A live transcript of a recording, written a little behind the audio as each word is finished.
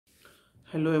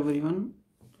Hello everyone.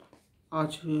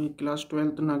 आज class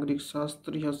 12th नागरिक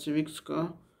शास्त्र या सिविक्स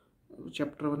का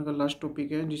चैप्टर 1 का लास्ट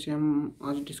टॉपिक है जिसे हम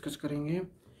आज डिस्कस करेंगे।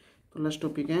 तो लास्ट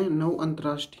टॉपिक है नव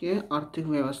अंतर्राष्ट्रीय आर्थिक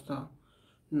व्यवस्था।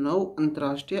 नव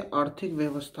अंतर्राष्ट्रीय आर्थिक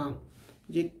व्यवस्था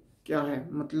ये क्या है?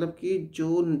 मतलब कि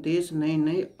जो देश नए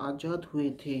नए आज़ाद हुए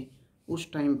थे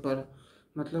उस टाइम पर,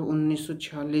 मतलब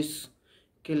 1946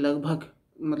 के लगभग,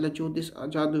 मतलब जो देश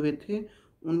आज़ाद हुए थे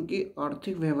उनकी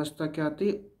आर्थिक व्यवस्था क्या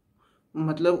थी,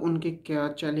 मतलब उनके क्या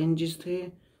चैलेंजेस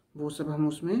थे, वो सब हम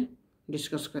उसमें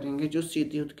डिस्कस करेंगे जो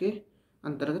शीत युद्ध के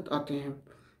अंतर्गत आते हैं।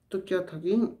 तो क्या था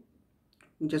कि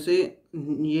जैसे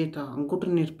ये था गुट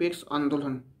निरपेक्ष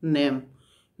आंदोलन, नेम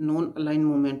नॉन अलाइन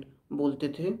मूवमेंट बोलते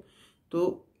थे।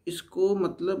 तो इसको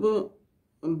मतलब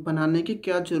बनाने की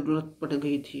क्या ज़रूरत पड़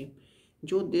गई थी?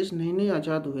 जो देश नए नए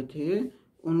आज़ाद हुए थे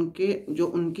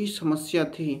उनकी समस्या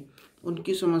थी,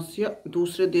 उनकी समस्या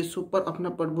दूसरे देशों पर अपना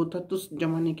प्रभुत्व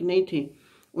जमाने की नहीं थी।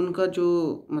 उनका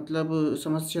जो मतलब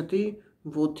समस्या थी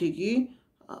वो थी कि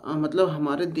मतलब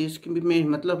हमारे देश में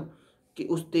मतलब कि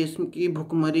उस देश की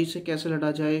भुखमरी से कैसे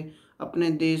लड़ा जाए,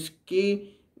 अपने देश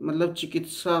की मतलब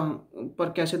चिकित्सा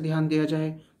पर कैसे ध्यान दिया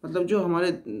जाए, मतलब जो हमारे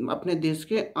अपने देश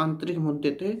के आंतरिक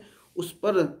मुद्दे थे उस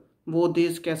पर वो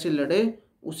देश कैसे लड़े,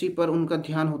 उसी पर उनका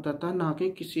ध्यान होता था, ना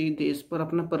कि किसी देश पर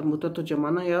अपना प्रभुत्व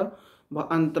जमाना या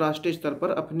अंतर्राष्ट्रीय स्तर पर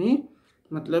अपनी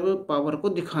मतलब पावर को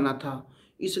दिखाना था।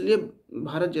 इसलिए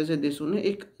भारत जैसे देशों ने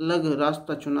एक अलग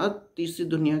रास्ता चुना, तीसरी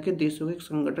दुनिया के देशों का एक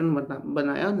संगठन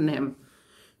बनाया नेम।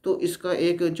 तो इसका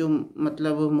एक जो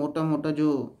मतलब मोटा मोटा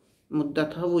जो मुद्दा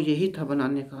था वो यही था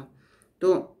बनाने का।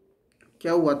 तो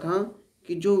क्या हुआ था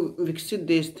कि जो विकसित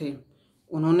देश थे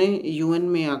उन्होंने यूएन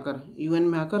में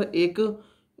आकर एक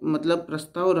मतलब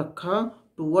प्रस्ताव रखा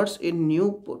towards a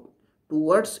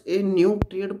new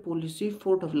trade policy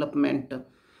for development,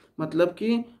 मतलब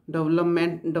कि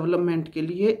डेवलपमेंट के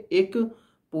लिए एक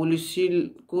पॉलिसी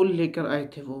को लेकर आए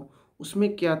थे वो।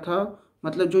 उसमें क्या था,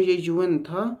 मतलब जो ये यूएन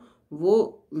था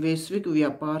वो वैश्विक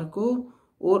व्यापार को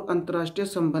और अंतर्राष्ट्रीय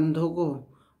संबंधों को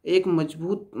एक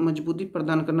मजबूती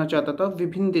प्रदान करना चाहता था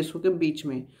विभिन्न देशों के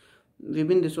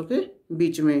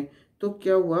बीच में। तो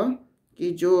क्या हुआ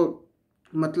कि जो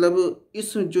मतलब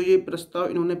जो ये प्रस्ताव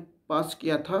इन्होंने पास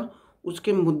किया था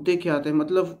उसके मुद्दे क्या थे,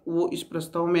 मतलब वो इस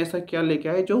प्रस्ताव में ऐसा क्या लेके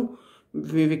आए जो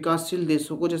विकासशील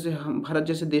देशों को, जैसे हम भारत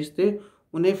जैसे देश थे,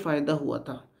 उन्हें फ़ायदा हुआ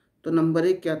था। तो नंबर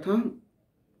 1 क्या था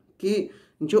कि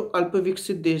जो अल्प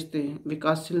विकसित देश थे,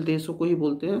 विकासशील देशों को ही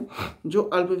बोलते हैं, जो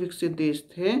अल्प विकसित देश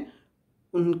थे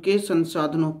उनके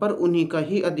संसाधनों पर उन्हीं का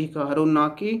ही अधिकार हो, ना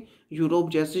कि यूरोप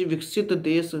जैसे विकसित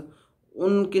देश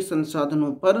उनके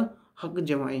संसाधनों पर हक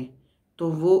जमाएं। तो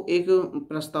वो एक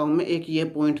प्रस्ताव में एक ये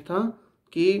पॉइंट था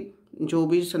कि जो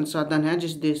भी संसाधन है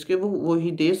जिस देश के, वो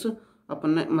ही देश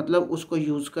अपने मतलब उसको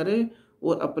यूज़ करे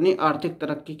और अपनी आर्थिक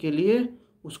तरक्की के लिए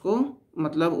उसको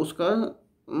मतलब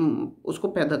उसको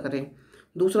पैदा करे।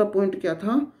 दूसरा पॉइंट क्या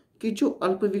था कि जो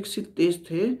अल्प विकसित देश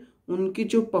थे उनकी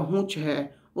जो पहुंच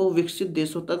है वो विकसित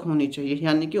देशों तक होनी चाहिए,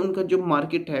 यानी कि उनका जो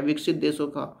मार्केट है विकसित देशों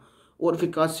का और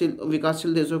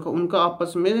विकासशील देशों का, उनका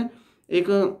आपस में एक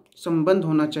संबंध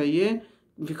होना चाहिए।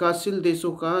 विकासशील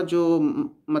देशों का जो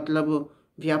मतलब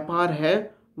व्यापार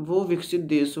है वो विकसित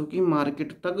देशों की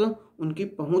मार्केट तक उनकी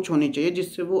पहुंच होनी चाहिए,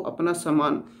 जिससे वो अपना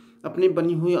सामान, अपनी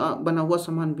बना हुआ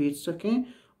सामान बेच सकें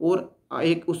और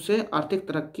एक उससे आर्थिक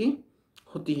तरक्की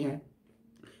होती है।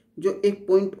 जो एक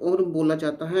पॉइंट और बोला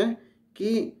जाता है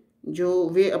कि जो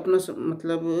वे अपना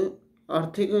मतलब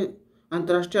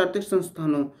अंतर्राष्ट्रीय आर्थिक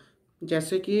संस्थानों,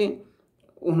 जैसे कि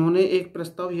उन्होंने एक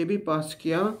प्रस्ताव ये भी पास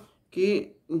किया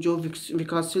कि जो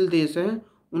विकासशील देश हैं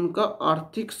उनका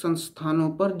आर्थिक संस्थानों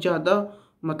पर ज़्यादा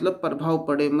मतलब प्रभाव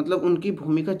पड़े, मतलब उनकी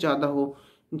भूमिका ज़्यादा हो,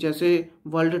 जैसे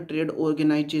वर्ल्ड ट्रेड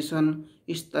ऑर्गेनाइजेशन,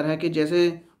 इस तरह के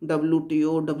जैसे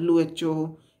WTO,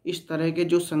 WHO, इस तरह के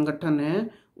जो संगठन हैं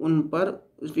उन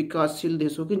पर विकासशील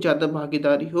देशों की ज़्यादा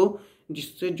भागीदारी हो,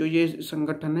 जिससे जो ये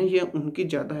संगठन है ये उनकी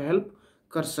ज़्यादा हेल्प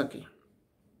कर सके।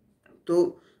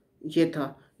 तो ये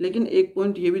था। लेकिन एक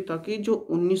पॉइंट ये भी था कि जो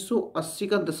 1980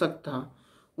 का दशक था,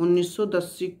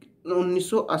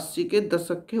 1980 के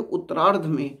दशक के उत्तरार्ध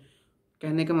में,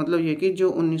 कहने का मतलब ये कि जो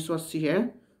 1980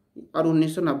 है और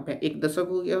 1990 एक दशक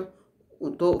हो गया,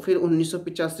 तो फिर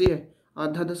 1985 है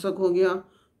आधा दशक हो गया।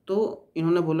 तो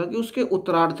इन्होंने बोला कि उसके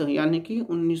उत्तरार्ध यानी कि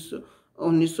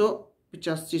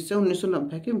 1985 से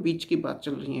 1990 के बीच की बात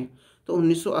चल रही है। तो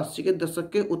 1980 के दशक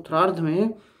के उत्तरार्ध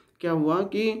में क्या हुआ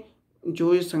कि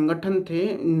जो ये संगठन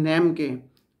थे नेम के,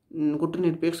 गुट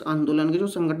निरपेक्ष आंदोलन के जो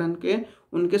संगठन के,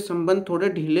 उनके संबंध थोड़े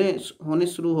ढीले होने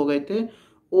शुरू हो गए थे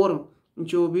और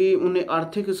जो भी उन्हें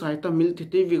आर्थिक सहायता मिलती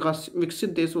थी विकसित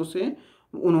देशों से,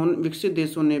 विकसित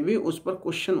देशों ने भी उस पर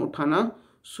क्वेश्चन उठाना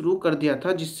शुरू कर दिया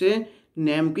था, जिससे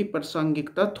नेम की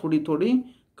प्रासंगिकता थोड़ी थोड़ी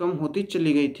कम होती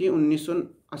चली गई थी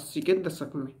 1980 के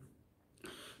दशक में।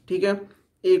 ठीक है।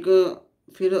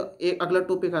 फिर एक अगला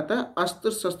टॉपिक आता है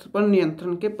अस्त्र शस्त्र पर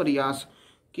नियंत्रण के प्रयास,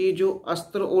 कि जो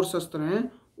अस्त्र और शस्त्र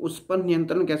हैं उस पर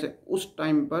नियंत्रण कैसे। उस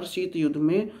टाइम पर शीत युद्ध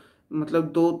में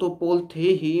मतलब दो तो पोल थे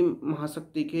ही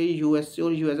महाशक्ति के, यूएसए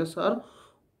और यूएसएसआर,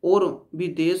 और भी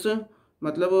देश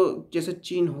मतलब जैसे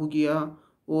चीन हो गया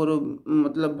और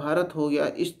मतलब भारत हो गया,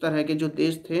 इस तरह के जो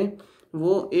देश थे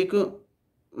वो एक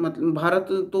मतलब भारत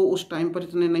तो उस टाइम पर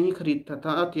इतने नहीं खरीदता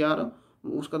था हथियार,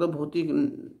 उसका तो बहुत ही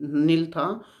नील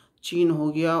था। चीन हो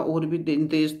गया और भी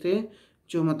देश थे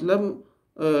जो मतलब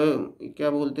क्या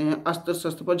बोलते हैं अस्त्र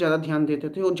शस्त्र पर ज़्यादा ध्यान देते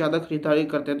थे और ज़्यादा खरीदारी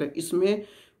करते थे। इसमें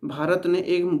भारत ने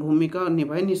एक भूमिका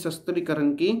निभाई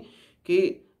निशस्त्रीकरण की,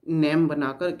 कि नेम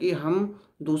बनाकर कि हम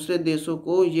दूसरे देशों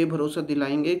को ये भरोसा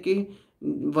दिलाएंगे कि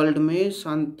वर्ल्ड में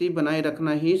शांति बनाए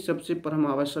रखना ही सबसे परम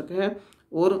आवश्यक है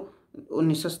और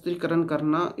निशस्त्रीकरण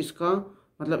करना इसका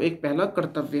मतलब एक पहला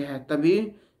कर्तव्य है,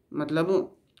 तभी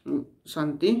मतलब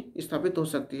शांति स्थापित हो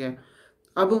सकती है।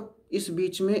 अब इस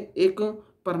बीच में एक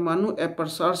परमाणु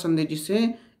अप्रसार संधि, जिसे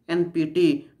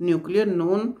NPT nuclear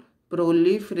non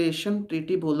proliferation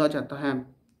treaty बोला जाता है।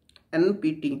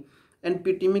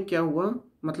 एनपीटी में क्या हुआ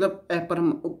मतलब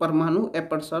परमाणु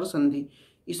अप्रसार संधि,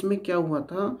 इसमें क्या हुआ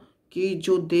था कि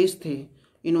जो देश थे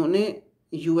इन्होंने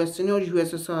यूएसए ने और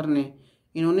यूएसएसआर ने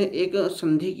इन्होंने एक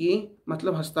संधि की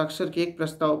मतलब हस्ताक्षर के एक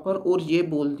प्रस्ताव पर, और ये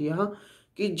बोल दिया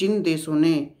कि जिन देशों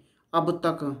ने अब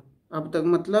तक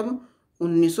मतलब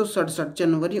 1967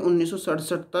 जनवरी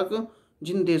 1967 तक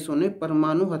जिन देशों ने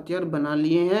परमाणु हथियार बना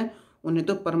लिए हैं उन्हें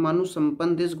तो परमाणु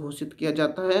संपन्न देश घोषित किया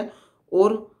जाता है,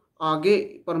 और आगे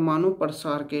परमाणु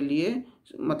प्रसार के लिए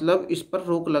मतलब इस पर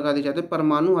रोक लगा दी जाती है।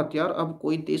 परमाणु हथियार अब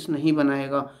कोई देश नहीं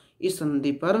बनाएगा, इस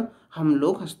संधि पर हम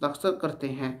लोग हस्ताक्षर करते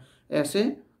हैं। ऐसे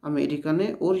अमेरिका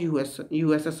ने और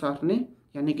यूएसएसआर ने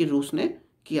यानी कि रूस ने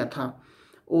किया था,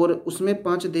 और उसमें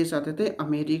 5 देश आते थे,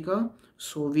 अमेरिका,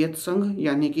 सोवियत संघ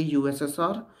यानी कि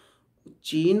यूएसएसआर,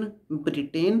 चीन,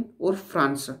 ब्रिटेन और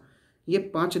फ्रांस। ये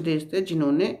 5 देश थे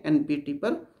जिन्होंने एनपीटी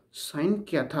पर साइन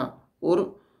किया था और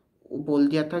बोल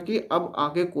दिया था कि अब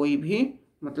आगे कोई भी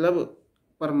मतलब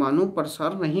परमाणु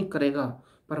प्रसार नहीं करेगा,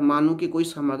 परमाणु की कोई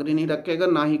सामग्री नहीं रखेगा,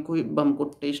 ना ही कोई बम को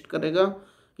टेस्ट करेगा,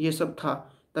 ये सब था।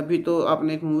 तभी तो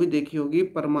आपने एक मूवी देखी होगी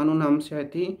परमाणु नाम से आई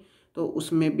थी, तो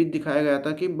उसमें भी दिखाया गया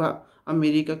था कि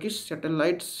अमेरिका की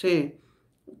सैटेलाइट से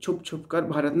छुप कर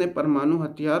भारत ने परमाणु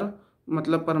हथियार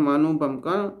मतलब परमाणु बम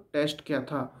का टेस्ट किया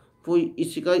था। वो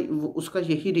इसी का उसका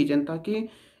यही रीजन था कि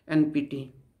एनपीटी।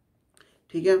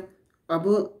 ठीक है।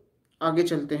 अब आगे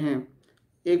चलते हैं।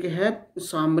 एक है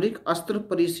सामरिक अस्त्र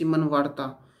परिसीमन वार्ता।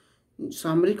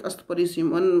 सामरिक अस्त्र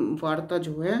परिसीमन वार्ता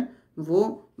जो है वो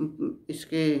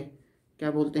इसके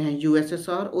क्या बोलते हैं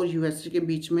यूएसएसआर और यूएसए के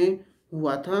बीच में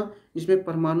हुआ था, जिसमें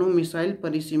परमाणु मिसाइल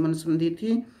परिसीमन संधि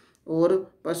थी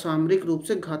और सामरिक रूप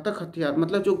से घातक हथियार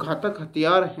मतलब जो घातक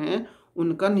हथियार हैं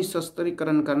उनका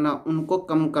निशस्त्रीकरण करना, उनको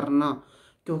कम करना,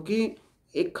 क्योंकि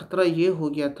एक खतरा ये हो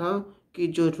गया था कि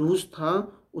जो रूस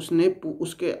था उसने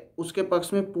उसके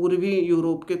पक्ष में पूर्वी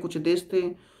यूरोप के कुछ देश थे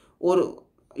और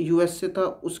यूएसए था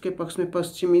उसके पक्ष में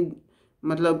पश्चिमी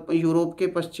मतलब यूरोप के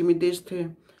पश्चिमी देश थे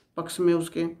पक्ष में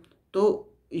उसके। तो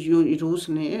रूस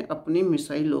ने अपनी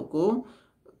मिसाइलों को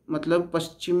मतलब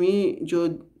पश्चिमी जो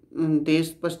देश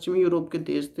पश्चिमी यूरोप के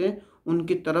देश थे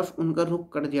उनकी तरफ उनका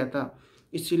रुख कर दिया था।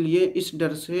 इसीलिए इस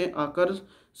डर से आकर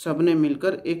सबने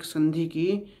मिलकर एक संधि की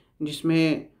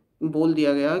जिसमें बोल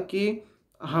दिया गया कि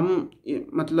हम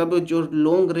मतलब जो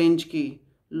लॉन्ग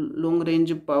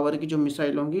रेंज पावर की जो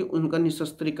मिसाइल होंगी उनका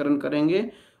निशस्त्रीकरण करेंगे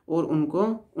और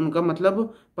उनका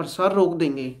मतलब प्रसार रोक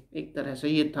देंगे, एक तरह से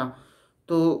ये था।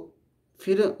 तो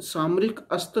फिर सामरिक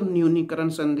अस्त्र न्यूनीकरण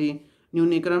संधि।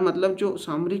 न्यूनीकरण मतलब जो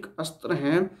सामरिक अस्त्र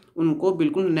हैं उनको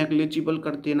बिल्कुल नेग्लिजिबल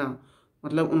कर देना,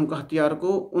 मतलब उनका हथियार को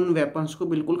उन वेपन्स को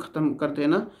बिल्कुल ख़त्म कर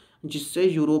देना जिससे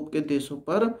यूरोप के देशों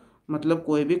पर मतलब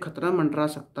कोई भी खतरा मंडरा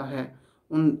सकता है,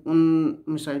 उन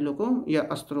मिसाइलों को या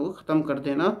अस्त्रों को ख़त्म कर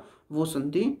देना। वो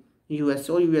संधि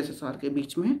यूएसए और यूएसएसआर के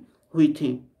बीच में हुई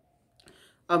थी।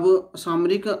 अब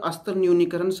सामरिक अस्त्र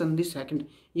न्यूनीकरण संधि सेकंड,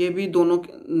 ये भी दोनों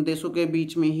देशों के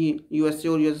बीच में ही यूएसए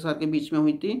और यूएसएसआर के बीच में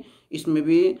हुई थी। इसमें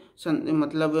भी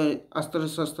मतलब अस्त्र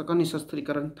शस्त्र का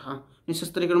निशस्त्रीकरण था।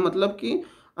 निशस्त्रीकरण मतलब कि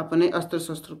अपने अस्त्र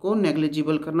शस्त्र को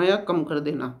नेग्लिजिबल करना या कम कर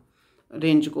देना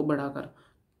रेंज को बढ़ाकर।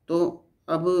 तो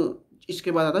अब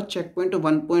इसके बाद आता चेक पॉइंट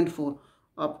 1.4।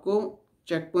 आपको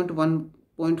चेक पॉइंट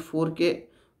 1.4 के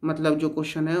मतलब जो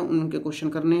क्वेश्चन है उनके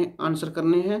क्वेश्चन आंसर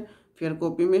करने हैं फेयर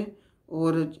कॉपी में।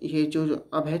 और ये जो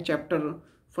अब है चैप्टर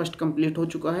फर्स्ट कंप्लीट हो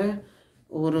चुका है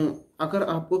और अगर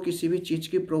आपको किसी भी चीज़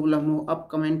की प्रॉब्लम हो, आप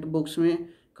कमेंट बॉक्स में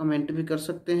कमेंट भी कर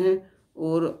सकते हैं।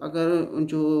 और अगर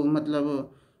जो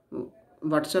मतलब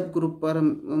व्हाट्सएप ग्रुप पर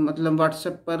मतलब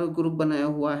व्हाट्सएप पर ग्रुप बनाया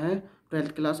हुआ है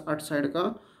 12th क्लास आर्ट साइड का,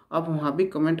 आप वहाँ भी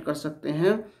कमेंट कर सकते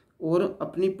हैं और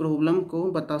अपनी प्रॉब्लम को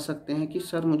बता सकते हैं कि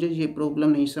सर मुझे ये प्रॉब्लम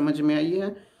नहीं समझ में आई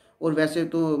है। और वैसे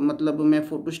तो मतलब मैं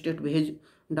फ़ोटो स्टेट भेज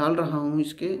डाल रहा हूँ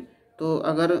इसके, तो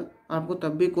अगर आपको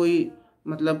तब भी कोई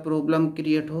मतलब प्रॉब्लम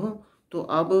क्रिएट हो तो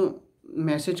आप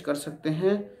मैसेज कर सकते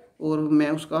हैं और मैं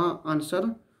उसका आंसर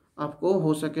आपको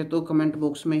हो सके तो कमेंट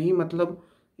बॉक्स में ही मतलब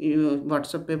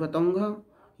व्हाट्सएप पे बताऊंगा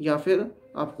या फिर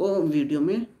आपको वीडियो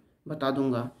में बता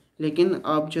दूंगा। लेकिन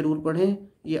आप ज़रूर पढ़ें,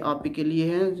 ये आप ही के लिए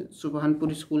है,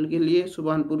 सुबहानपुर स्कूल के लिए,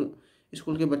 सुबहानपुर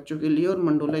स्कूल के बच्चों के लिए और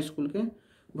मंडोला स्कूल के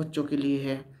बच्चों के लिए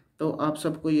है। तो आप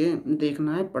सबको ये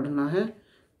देखना है, पढ़ना है।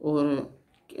 और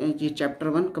ये चैप्टर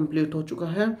 1 कंप्लीट हो चुका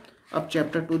है। अब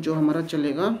चैप्टर 2 जो हमारा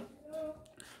चलेगा,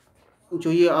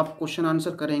 जो ये आप क्वेश्चन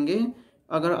आंसर करेंगे,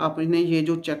 अगर आपने ये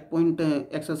जो चेक पॉइंट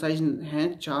एक्सरसाइज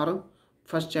हैं 4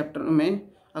 फर्स्ट चैप्टर में,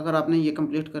 अगर आपने ये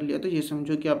कंप्लीट कर लिया तो ये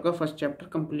समझो कि आपका फर्स्ट चैप्टर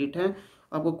कंप्लीट है,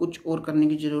 आपको कुछ और करने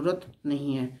की ज़रूरत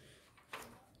नहीं है।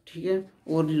 ठीक है।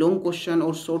 और लॉन्ग क्वेश्चन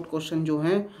और शॉर्ट क्वेश्चन जो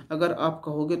हैं, अगर आप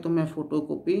कहोगे तो मैं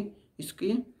फ़ोटोकॉपी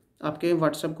इसकी आपके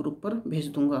व्हाट्सएप ग्रुप पर भेज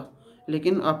दूंगा,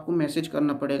 लेकिन आपको मैसेज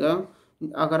करना पड़ेगा।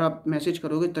 अगर आप मैसेज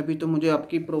करोगे तभी तो मुझे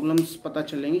आपकी प्रॉब्लम्स पता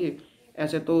चलेंगी।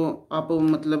 ऐसे तो आप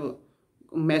मतलब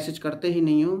मैसेज करते ही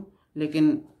नहीं हो,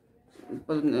 लेकिन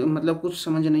मतलब कुछ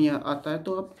समझ नहीं आता है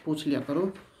तो आप पूछ लिया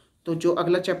करो। तो जो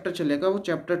अगला चैप्टर चलेगा वो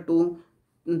चैप्टर 2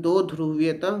 दो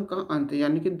ध्रुवीयता का अंत,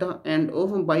 यानी कि द एंड ऑफ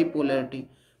बाईपोलैरिटी।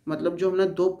 मतलब जो हमने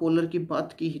दो पोलर की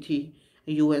बात की थी,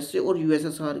 यूएसए और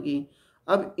यूएसएसआर की,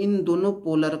 अब इन दोनों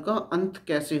पोलर का अंत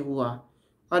कैसे हुआ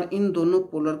और इन दोनों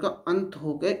पोलर का अंत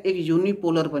होकर एक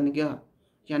यूनिपोलर बन गया,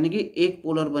 यानी कि एक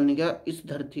पोलर बन गया इस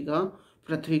धरती का,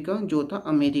 पृथ्वी का, जो था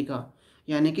अमेरिका।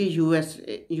 यानी कि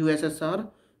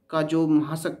यूएसएसआर का जो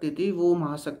महाशक्ति थी वो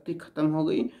महाशक्ति खत्म हो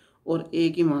गई और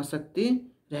एक ही महाशक्ति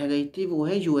रह गई थी, वो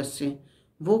है यूएसए।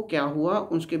 वो क्या हुआ,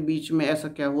 उसके बीच में ऐसा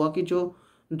क्या हुआ कि जो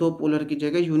दो पोलर की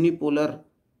जगह यूनिपोलर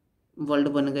वर्ल्ड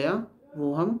बन गया,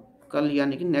 वो हम कल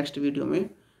यानी कि नेक्स्ट वीडियो में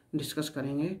डिस्कस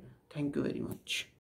करेंगे। Thank you very much.